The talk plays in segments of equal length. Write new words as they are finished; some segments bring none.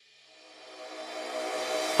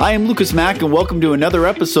I am Lucas Mack, and welcome to another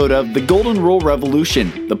episode of The Golden Rule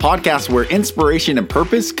Revolution, the podcast where inspiration and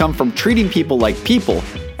purpose come from treating people like people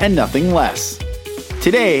and nothing less.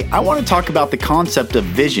 Today, I want to talk about the concept of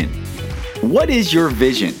vision. What is your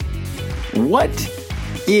vision? What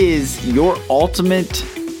is your ultimate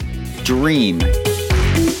dream?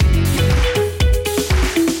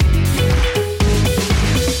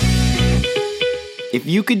 If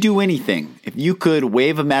you could do anything, if you could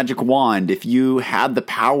wave a magic wand, if you had the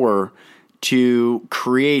power to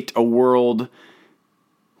create a world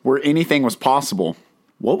where anything was possible,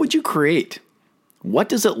 what would you create? What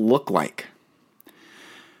does it look like?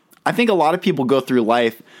 I think a lot of people go through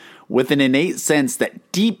life with an innate sense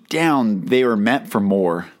that deep down they are meant for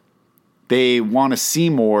more. They want to see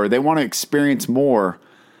more. They want to experience more.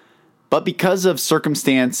 But because of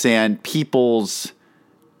circumstance and people's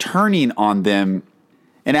turning on them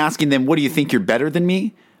and asking them, what do you think, you're better than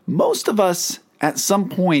me? Most of us at some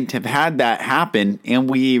point have had that happen, and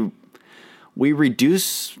we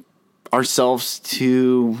reduce ourselves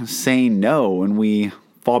to saying no, and we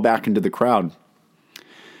fall back into the crowd.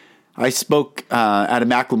 I spoke at a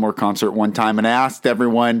Macklemore concert one time, and I asked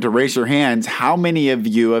everyone to raise their hands. How many of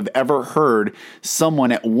you have ever heard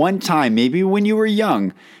someone at one time, maybe when you were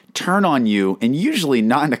young, turn on you, and usually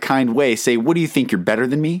not in a kind way, say, what do you think, you're better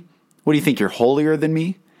than me? What do you think, you're holier than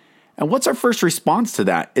me? And what's our first response to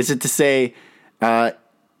that? Is it to say,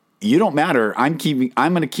 you don't matter, I'm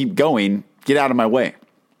going to keep going, get out of my way?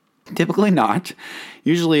 Typically not.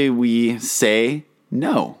 Usually we say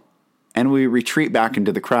no, and we retreat back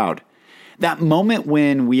into the crowd. That moment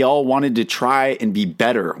when we all wanted to try and be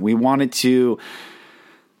better, we wanted to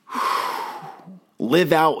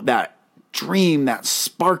live out that dream, that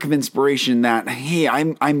spark of inspiration, that, hey,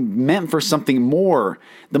 I'm meant for something more.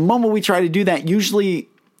 The moment we try to do that, usually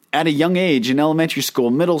at a young age, in elementary school,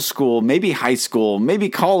 middle school, maybe high school, maybe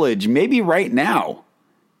college, maybe right now,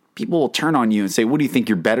 people will turn on you and say, what do you think,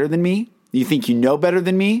 you're better than me? You think you know better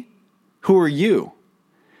than me? Who are you?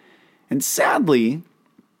 And sadly,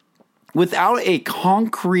 without a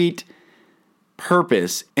concrete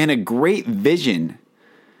purpose and a great vision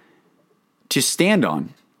to stand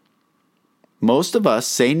on, most of us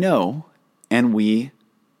say no, and we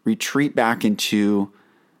retreat back into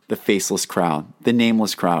the faceless crowd, the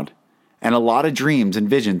nameless crowd. And a lot of dreams and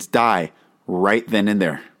visions die right then and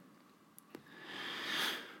there.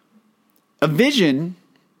 A vision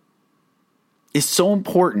is so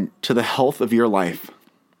important to the health of your life.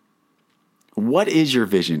 What is your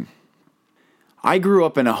vision? I grew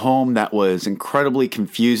up in a home that was incredibly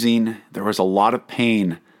confusing. There was a lot of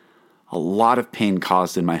pain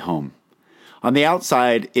caused in my home. On the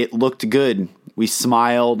outside, it looked good. We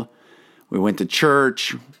smiled. We went to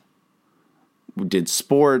church. We did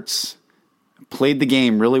sports. Played the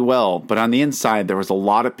game really well. But on the inside, there was a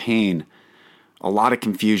lot of pain, a lot of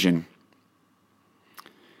confusion.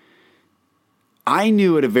 I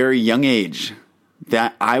knew at a very young age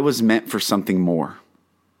that I was meant for something more.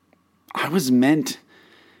 I was meant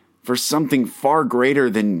for something far greater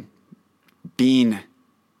than being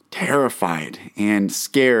terrified and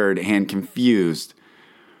scared and confused.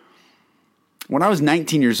 When I was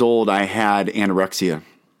 19 years old, I had anorexia.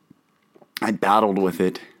 I battled with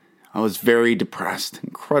it. I was very depressed,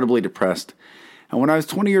 incredibly depressed. And when I was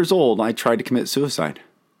 20 years old, I tried to commit suicide.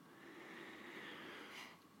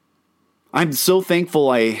 I'm so thankful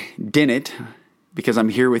I didn't, because I'm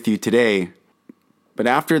here with you today. But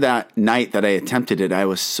after that night that I attempted it, I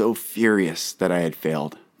was so furious that I had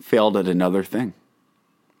failed at another thing.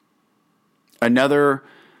 Another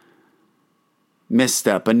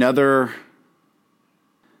misstep, another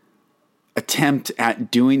attempt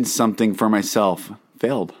at doing something for myself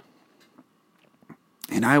failed.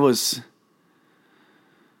 And I was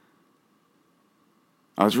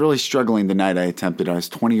really struggling the night I attempted. I was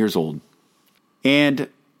 20 years old. And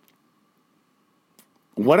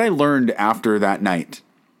what I learned after that night,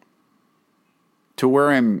 to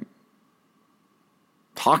where I'm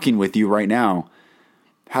talking with you right now,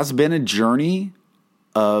 has been a journey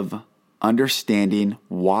of understanding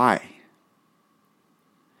why.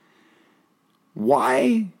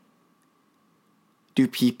 Why do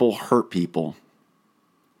people hurt people?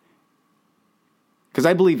 Because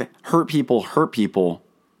I believe hurt people,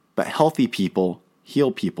 but healthy people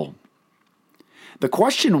heal people. The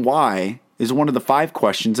question why is one of the 5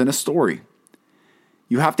 questions in a story.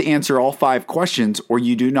 You have to answer all 5 questions, or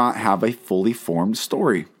you do not have a fully formed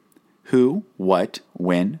story. Who, what,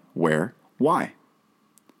 when, where, why?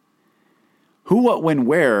 Who, what, when,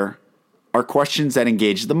 where are questions that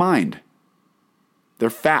engage the mind. They're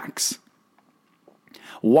facts.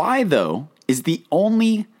 Why, though, is the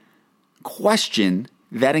only question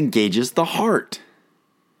that engages the heart.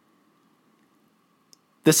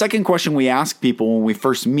 The second question we ask people when we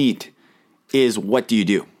first meet is, what do you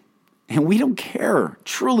do? And we don't care.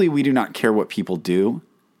 Truly, we do not care what people do.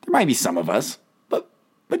 There might be some of us, but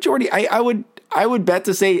majority, I would bet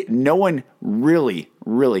to say no one really,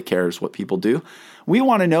 really cares what people do. We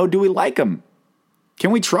want to know, do we like them?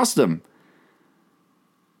 Can we trust them?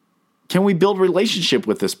 Can we build relationship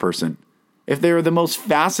with this person? If they're the most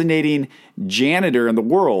fascinating janitor in the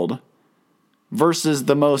world versus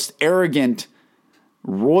the most arrogant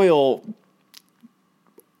royal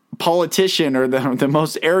politician or the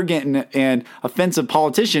most arrogant and offensive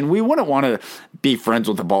politician, we wouldn't want to be friends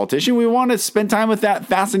with the politician. We want to spend time with that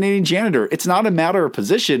fascinating janitor. It's not a matter of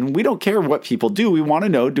position. We don't care what people do. We want to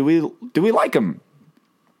know, do we like them?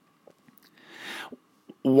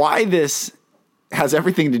 Why this has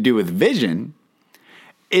everything to do with vision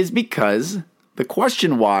is because the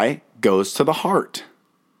question why goes to the heart.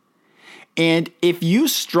 And if you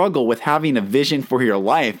struggle with having a vision for your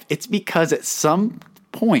life, it's because at some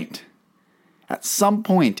point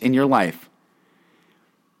in your life,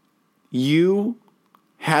 you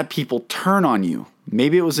had people turn on you.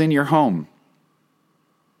 Maybe it was in your home.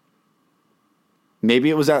 Maybe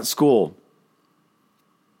it was at school.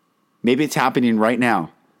 Maybe it's happening right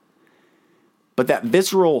now. But that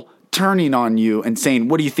visceral turning on you and saying,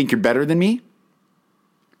 what do you think, you're better than me?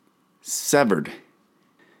 Severed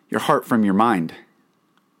your heart from your mind.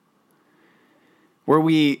 Where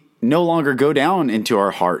we no longer go down into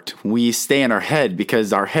our heart. We stay in our head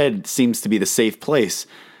because our head seems to be the safe place.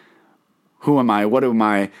 Who am I? What am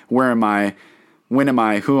I? Where am I? When am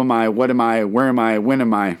I? Who am I? What am I? Where am I? When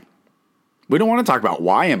am I? We don't want to talk about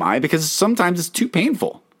why am I, because sometimes it's too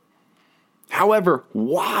painful. However,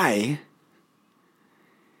 why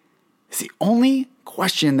is the only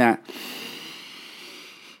question that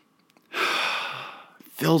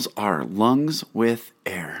fills our lungs with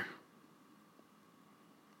air.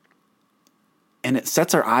 And it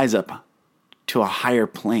sets our eyes up to a higher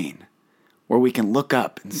plane where we can look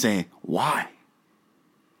up and say, why?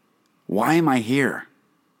 Why am I here?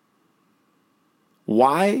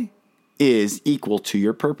 Why is equal to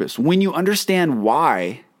your purpose. When you understand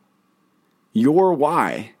why, your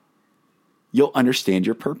why, you'll understand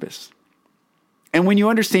your purpose. And when you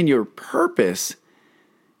understand your purpose,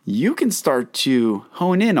 you can start to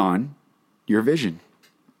hone in on your vision.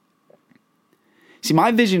 See,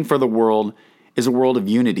 my vision for the world is a world of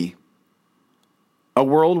unity. A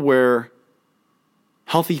world where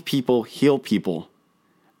healthy people heal people,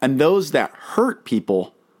 and those that hurt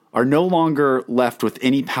people are no longer left with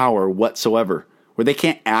any power whatsoever, where they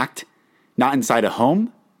can't act, not inside a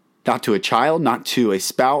home, not to a child, not to a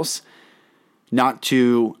spouse, not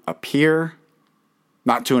to a peer,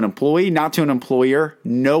 not to an employee, not to an employer,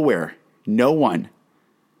 nowhere, no one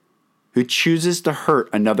who chooses to hurt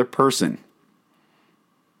another person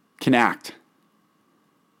can act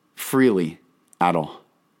freely at all.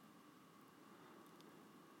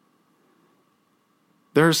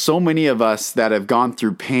 There are so many of us that have gone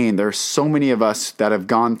through pain. There are so many of us that have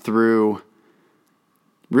gone through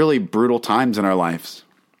really brutal times in our lives.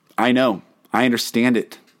 I know. I understand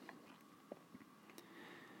it.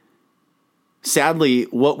 Sadly,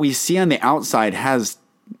 what we see on the outside has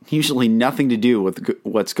usually nothing to do with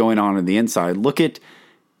what's going on the inside. Look at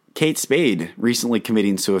Kate Spade recently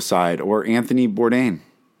committing suicide, or Anthony Bourdain.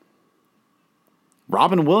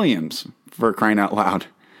 Robin Williams, for crying out loud.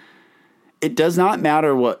 It does not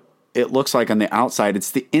matter what it looks like on the outside. It's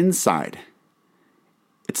the inside.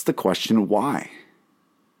 It's the question why.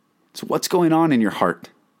 It's what's going on in your heart.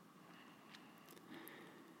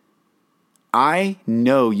 I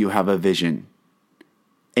know you have a vision.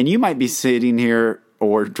 And you might be sitting here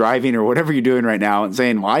or driving or whatever you're doing right now and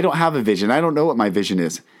saying, well, I don't have a vision. I don't know what my vision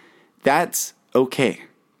is. That's okay.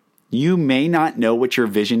 You may not know what your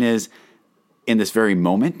vision is in this very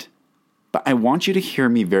moment, but I want you to hear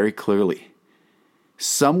me very clearly.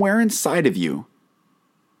 Somewhere inside of you,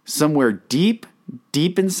 somewhere deep,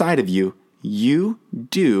 deep inside of you, you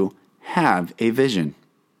do have a vision.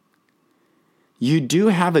 You do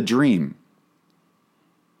have a dream.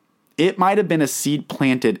 It might have been a seed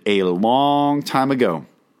planted a long time ago,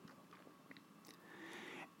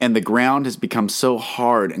 and the ground has become so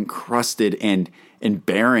hard and crusted and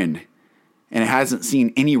barren, and it hasn't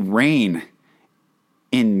seen any rain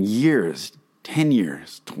in years, 10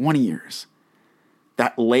 years, 20 years.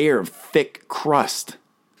 That layer of thick crust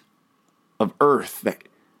of earth that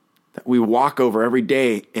we walk over every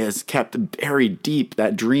day is kept buried deep,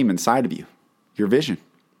 that dream inside of you, your vision.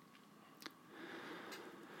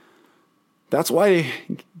 That's why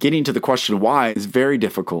getting to the question why is very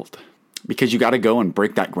difficult. because you got to go and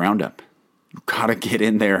break that ground up. You got to get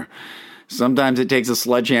in there. Sometimes it takes a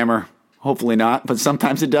sledgehammer. Hopefully not, but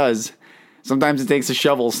sometimes it does. Sometimes it takes a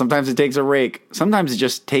shovel. Sometimes it takes a rake. Sometimes it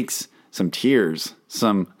just takes some tears,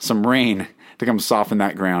 some rain to come soften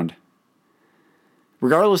that ground.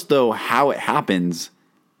 Regardless, though, how it happens,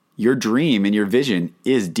 your dream and your vision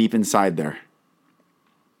is deep inside there.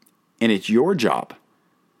 And it's your job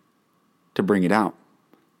to bring it out.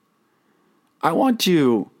 I want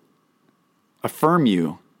to affirm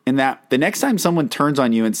you in that the next time someone turns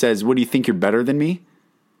on you and says, "What do you think, you're better than me?"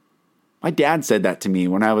 My dad said that to me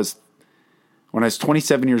when I was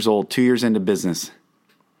 27 years old, 2 years into business.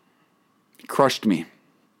 It crushed me.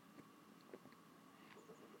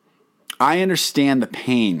 I understand the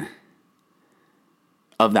pain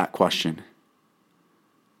of that question.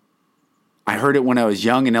 I heard it when I was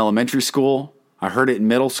young in elementary school. I heard it in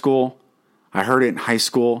middle school. I heard it in high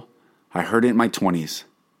school. I heard it in my 20s.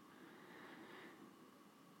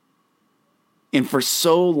 And for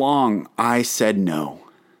so long, I said no.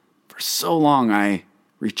 For so long, I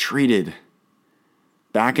retreated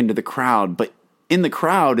back into the crowd. But in the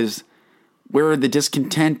crowd is where the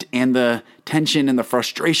discontent and the tension and the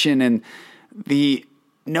frustration and the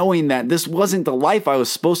knowing that this wasn't the life I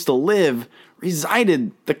was supposed to live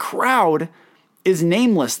resided. The crowd is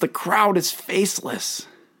nameless. The crowd is faceless.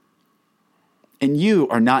 And you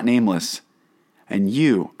are not nameless. And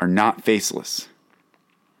you are not faceless.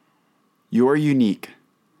 You are unique.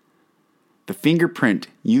 The fingerprint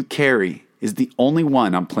you carry is the only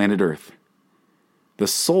one on planet Earth. The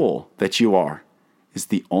soul that you are is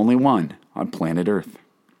the only one on planet Earth.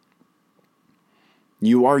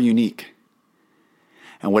 You are unique.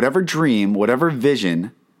 And whatever dream, whatever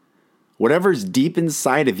vision, whatever's deep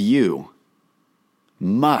inside of you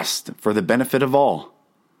must, for the benefit of all,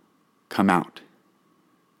 come out.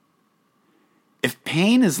 If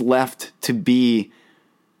pain is left to be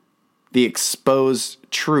the exposed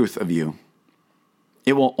truth of you,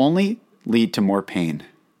 it will only lead to more pain.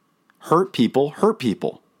 Hurt people hurt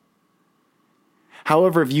people.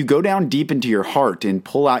 However, if you go down deep into your heart and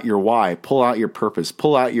pull out your why, pull out your purpose,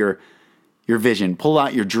 pull out your vision, pull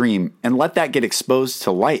out your dream, and let that get exposed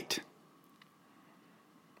to light,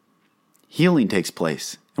 healing takes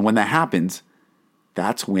place. And when that happens,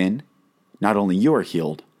 that's when not only you are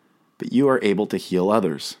healed, but you are able to heal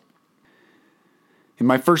others. In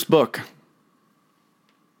my first book,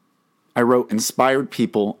 I wrote, "Inspired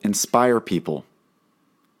people inspire people."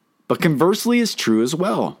 But conversely is true as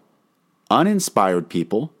well. Uninspired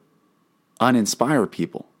people uninspire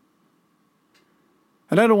people.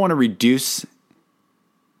 And I don't want to reduce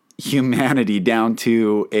humanity down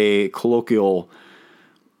to a colloquial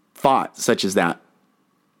thought such as that.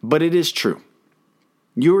 But it is true.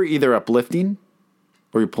 You are either uplifting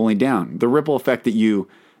or you're pulling down. The ripple effect that you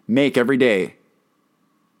make every day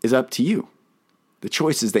is up to you. The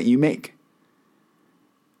choices that you make.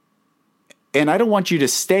 And I don't want you to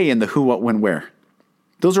stay in the who, what, when, where.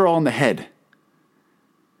 Those are all in the head.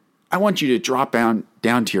 I want you to drop down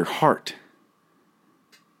to your heart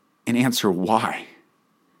and answer why.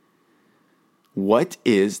 What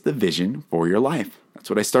is the vision for your life? That's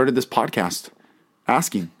what I started this podcast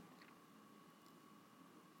asking.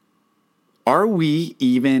 Are we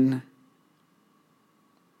even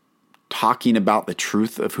talking about the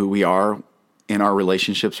truth of who we are in our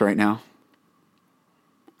relationships right now?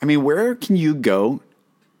 I mean, where can you go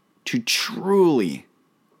to truly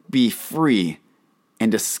be free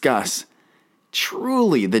and discuss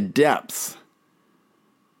truly the depths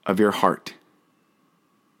of your heart?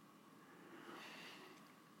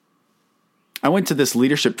 I went to this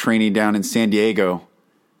leadership training down in San Diego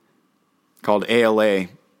called ALA.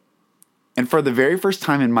 And for the very first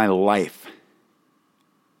time in my life,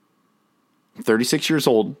 I'm 36 years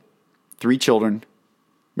old, 3 children,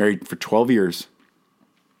 married for 12 years.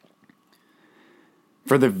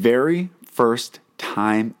 For the very first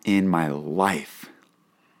time in my life,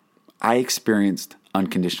 I experienced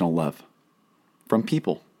unconditional love from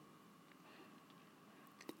people.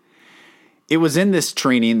 It was in this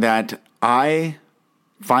training that I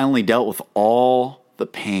finally dealt with all the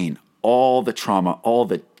pain, all the trauma, all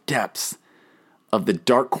the depths of the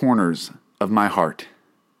dark corners of my heart.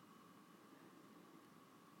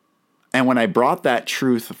 And when I brought that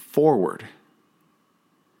truth forward,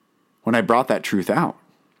 when I brought that truth out,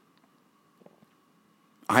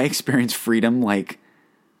 I experienced freedom like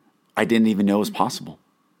I didn't even know was possible.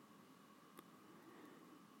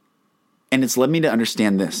 And it's led me to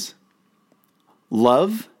understand this.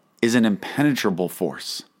 Love is an impenetrable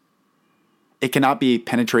force. It cannot be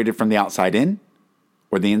penetrated from the outside in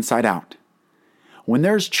or the inside out. When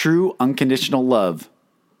there's true unconditional love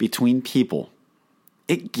between people.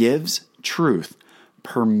 It gives truth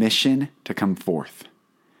permission to come forth,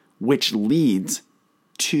 which leads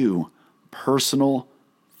to personal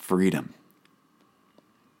freedom.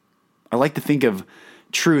 I like to think of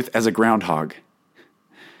truth as a groundhog.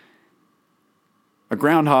 A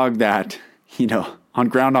groundhog that, on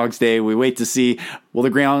Groundhog's Day, we wait to see, will the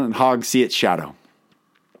groundhog see its shadow?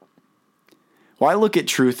 Well, I look at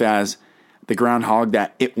truth as the groundhog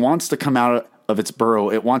that it wants to come out of its burrow.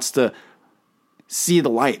 It wants to see the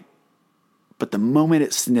light. But the moment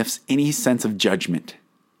it sniffs any sense of judgment,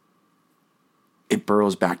 it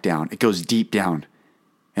burrows back down. It goes deep down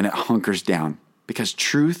and it hunkers down because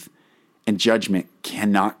truth and judgment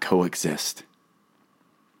cannot coexist.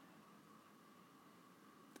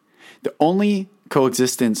 The only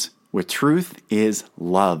coexistence with truth is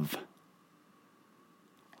love.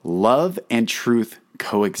 Love and truth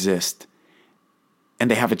coexist, and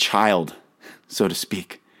they have a child, so to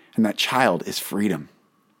speak, and that child is freedom.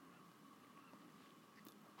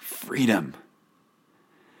 Freedom.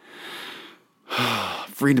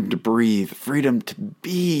 Freedom to breathe, freedom to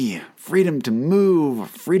be, freedom to move,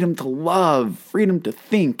 freedom to love, freedom to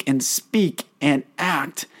think and speak and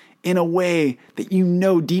act in a way that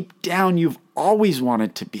deep down you've always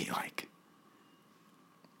wanted to be like.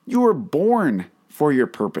 You were born for your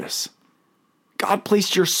purpose. God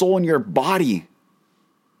placed your soul in your body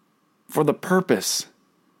for the purpose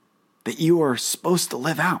that you are supposed to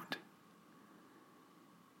live out.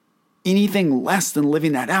 Anything less than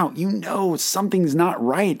living that out, something's not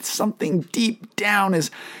right. Something deep down is,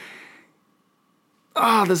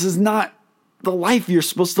 this is not the life you're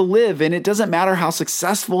supposed to live. And it doesn't matter how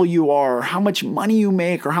successful you are, or how much money you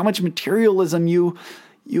make, or how much materialism you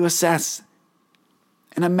assess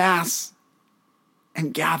and amass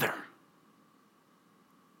and gather.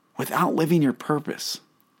 Without living your purpose,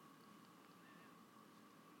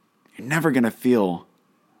 you're never going to feel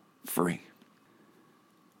free.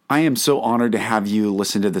 I am so honored to have you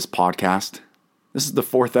listen to this podcast. This is the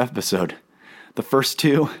 4th episode. The first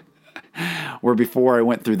 2 were before I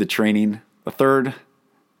went through the training. The 3rd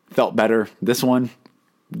felt better. This one,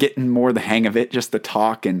 getting more the hang of it, just to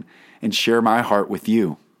talk and share my heart with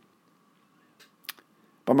you.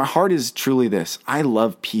 But my heart is truly this. I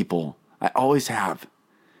love people. I always have.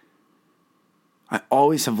 I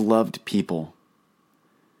always have loved people.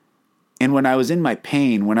 And when I was in my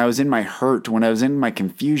pain, when I was in my hurt, when I was in my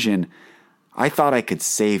confusion, I thought I could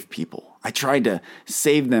save people. I tried to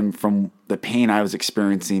save them from the pain I was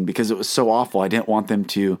experiencing because it was so awful. I didn't want them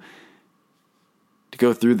to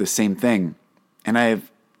go through the same thing. And I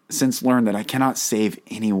have since learned that I cannot save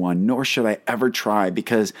anyone, nor should I ever try,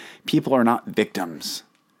 because people are not victims.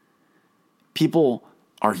 People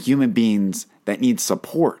are human beings that need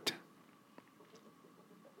support,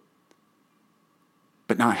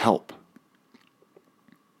 but not help.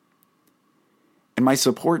 And my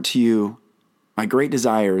support to you, my great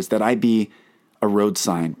desire is that I be a road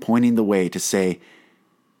sign pointing the way to say,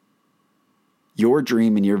 your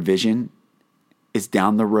dream and your vision is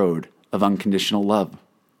down the road of unconditional love,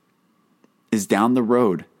 is down the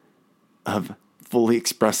road of fully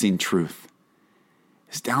expressing truth,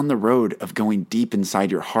 is down the road of going deep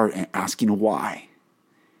inside your heart and asking why.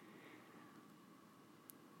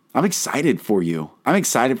 I'm excited for you. I'm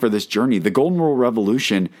excited for this journey. The Golden Rule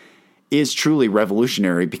Revolution is truly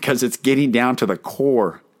revolutionary because it's getting down to the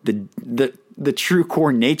core, the true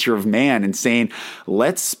core nature of man, and saying,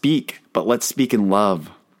 let's speak, but let's speak in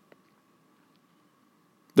love.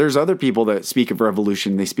 There's other people that speak of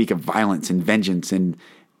revolution. They speak of violence and vengeance and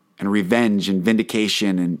revenge and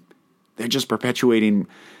vindication, and they're just perpetuating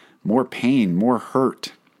more pain, more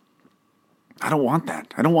hurt. I don't want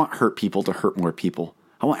that. I don't want hurt people to hurt more people.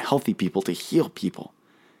 I want healthy people to heal people.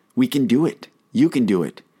 We can do it. You can do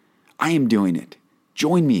it. I am doing it.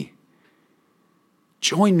 Join me.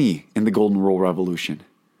 Join me in the Golden Rule Revolution.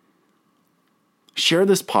 Share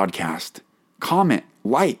this podcast. Comment,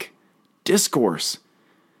 like, discourse.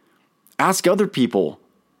 Ask other people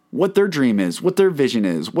what their dream is, what their vision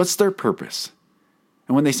is, what's their purpose.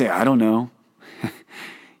 And when they say, I don't know,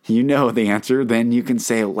 you know the answer, then you can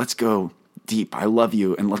say, let's go deep. I love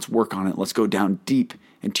you, and let's work on it. Let's go down deep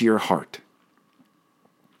into your heart.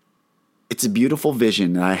 It's a beautiful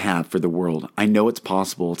vision that I have for the world. I know it's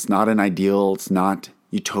possible. It's not an ideal. It's not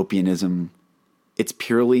utopianism. It's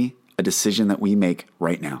purely a decision that we make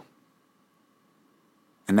right now.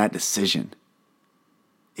 And that decision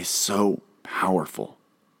is so powerful.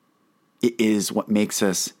 It is what makes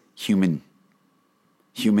us human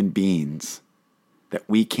beings, that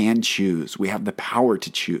we can choose. We have the power to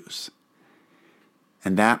choose.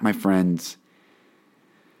 And that, my friends,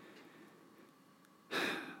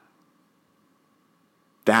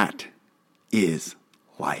 That is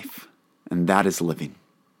life, and that is living.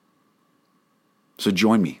 So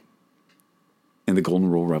join me in the Golden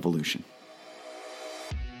Rule Revolution.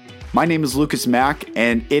 My name is Lucas Mack,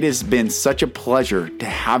 and it has been such a pleasure to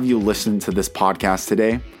have you listen to this podcast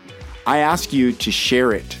today. I ask you to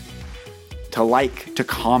share it, to like, to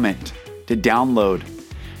comment, to download,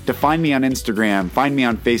 to find me on Instagram, find me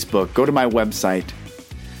on Facebook, go to my website.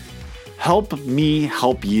 Help me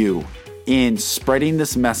help you in spreading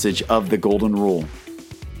this message of the Golden Rule.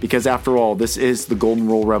 Because after all, this is the Golden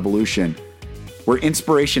Rule Revolution, where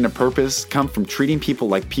inspiration and purpose come from treating people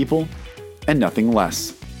like people and nothing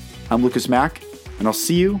less. I'm Lucas Mack, and I'll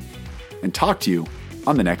see you and talk to you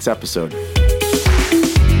on the next episode.